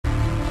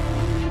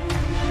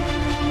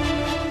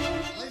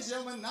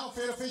now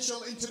for your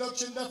official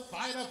introduction, the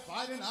fighter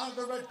fighting out of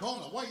the red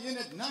corner, weighing in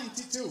at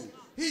 92.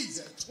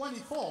 He's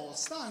 24,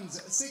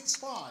 stands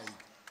 6'5".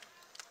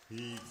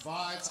 He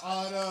fights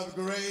out of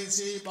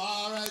Gracie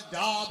Barra,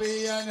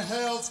 Derby, and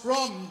hails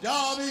from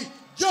Derby,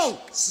 Joe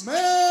Smedley.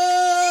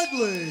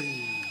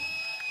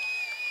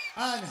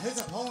 And his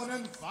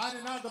opponent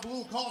fighting out of the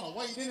blue corner,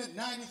 weighing in at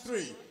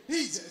 93.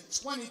 He's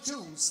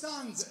 22,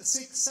 stands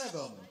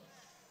 6'7".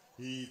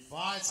 He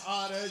fights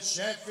out of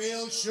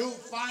Sheffield Shoot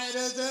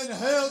Fighters and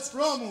hails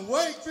from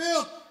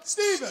Wakefield,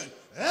 Stephen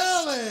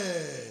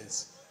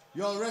Ellis.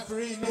 Your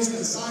referee,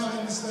 Mr.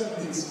 Simon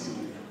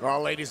Smedley.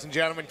 Well, ladies and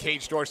gentlemen,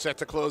 cage door set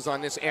to close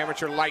on this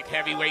amateur light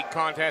heavyweight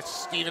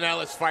contest. Stephen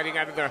Ellis fighting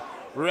out of the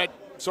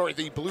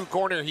the blue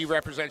corner. He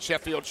represents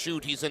Sheffield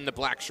Shoot. He's in the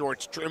black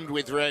shorts, trimmed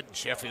with red.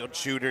 Sheffield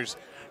Shooters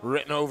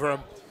written over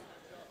him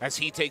as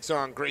he takes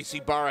on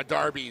Gracie Barra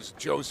Derby's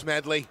Joe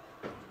Smedley.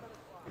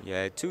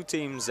 Yeah, two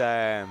teams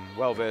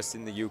well versed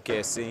in the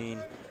UK scene.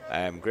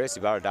 Gracie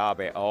Barra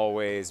Derby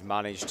always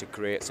managed to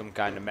create some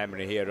kind of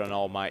memory here on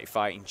Almighty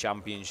Fighting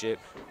Championship.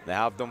 They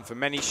have done for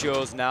many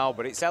shows now,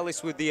 but it's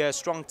Ellis with the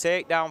strong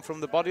takedown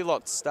from the body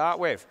lock to start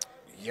with.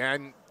 Yeah,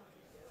 and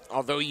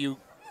although you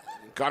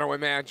got to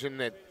imagine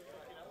that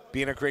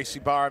being a Gracie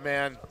Barra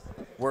man,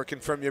 working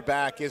from your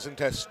back isn't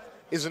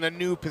a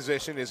new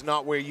position, is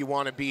not where you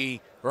want to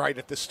be right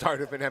at the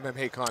start of an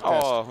MMA contest.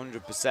 Oh,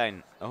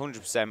 100%,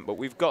 100%. But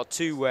we've got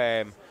two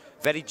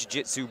very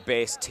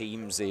jiu-jitsu-based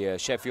teams here.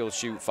 Sheffield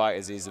Shoot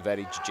Fighters is a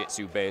very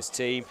jiu-jitsu-based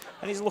team,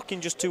 and he's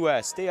looking just to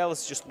Steve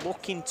Ellis just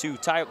looking to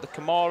tie up the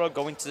Kimura,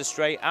 go into the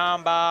straight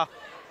armbar.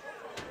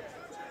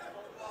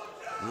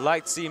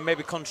 Like to see him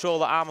maybe control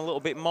the arm a little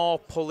bit more,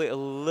 pull it a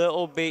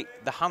little bit,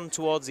 the hand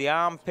towards the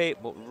armpit,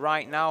 but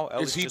right now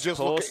Ellis is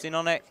just posting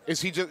on it.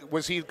 Was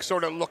he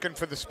sort of looking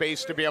for the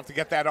space to be able to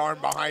get that arm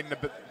behind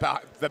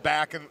the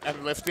back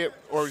and lift it,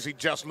 or is he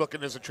just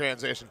looking as a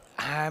transition?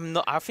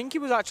 I think he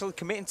was actually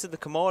committing to the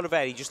Kimura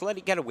there. He just let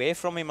it get away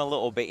from him a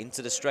little bit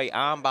into the straight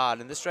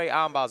armbar, and the straight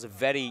armbars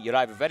are you're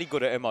either very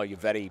good at him or you're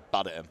very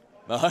bad at him.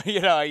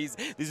 You know,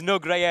 there's no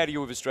grey area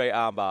with a straight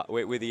armbar,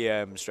 with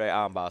the straight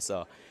armbar,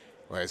 so.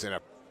 Well, he's in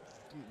a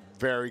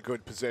very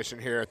good position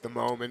here at the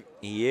moment.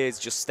 He is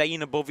just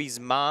staying above his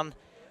man,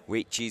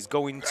 which he's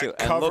going to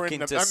and looking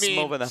to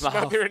smother the mouth.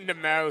 Smothering the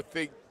mouth.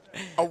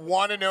 A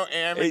want-to-know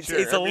amateur.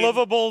 It's a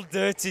lovable,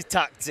 dirty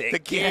tactic. The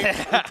game.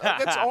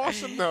 That's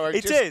awesome, though.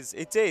 It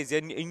is.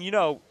 And you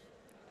know,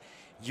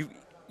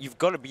 you've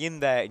got to be in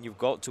there, and you've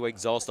got to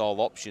exhaust all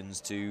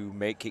options to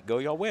make it go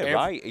your way,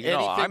 right? You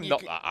know, I'm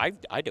not.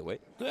 I do it.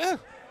 Yeah.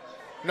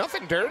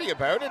 Nothing dirty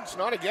about it. It's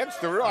not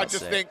against the rule. I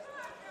just think.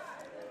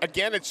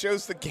 Again, it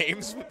shows the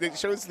games. It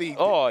shows the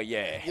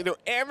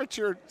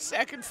amateur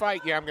second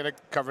fight. Yeah, I'm gonna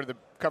cover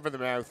the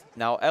mouth.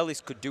 Now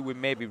Ellis could do with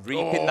maybe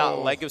reaping that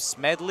leg of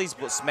Smedley's,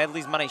 but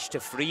Smedley's managed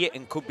to free it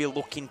and could be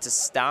looking to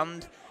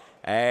stand.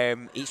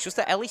 It's just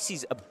that Ellis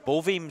is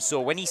above him, so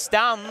when he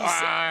stands,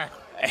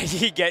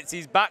 he gets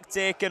his back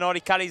taken or he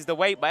carries the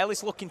weight. But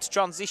Ellis looking to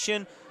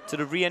transition to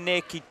the rear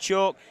naked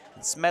choke,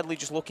 and Smedley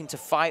just looking to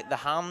fight the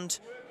hand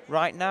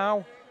right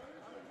now.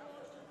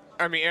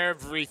 I mean,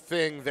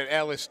 everything that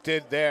Ellis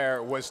did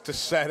there was to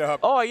set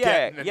up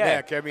getting the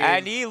neck. I mean,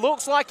 and he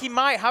looks like he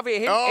might have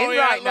it in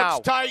right now. It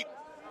looks tight.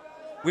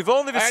 We've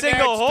only the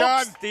single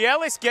hooks. The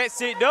Ellis gets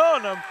it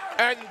done.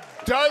 And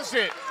does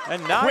it. A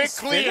nice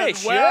quickly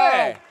finish, and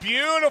well.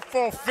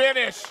 Beautiful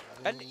finish.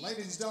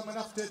 Ladies and gentlemen,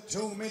 after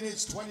 2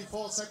 minutes,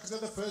 24 seconds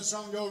of the first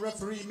round, your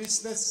referee,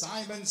 Mr.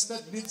 Simon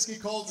Stadnitsky,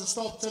 calls a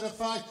stop to the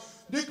fight,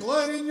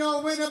 declaring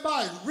your winner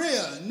by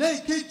rear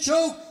naked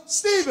choke,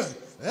 Stephen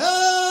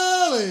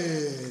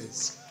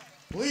Ellis.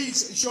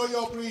 Please show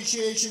your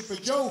appreciation for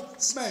Joe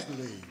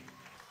Smedley.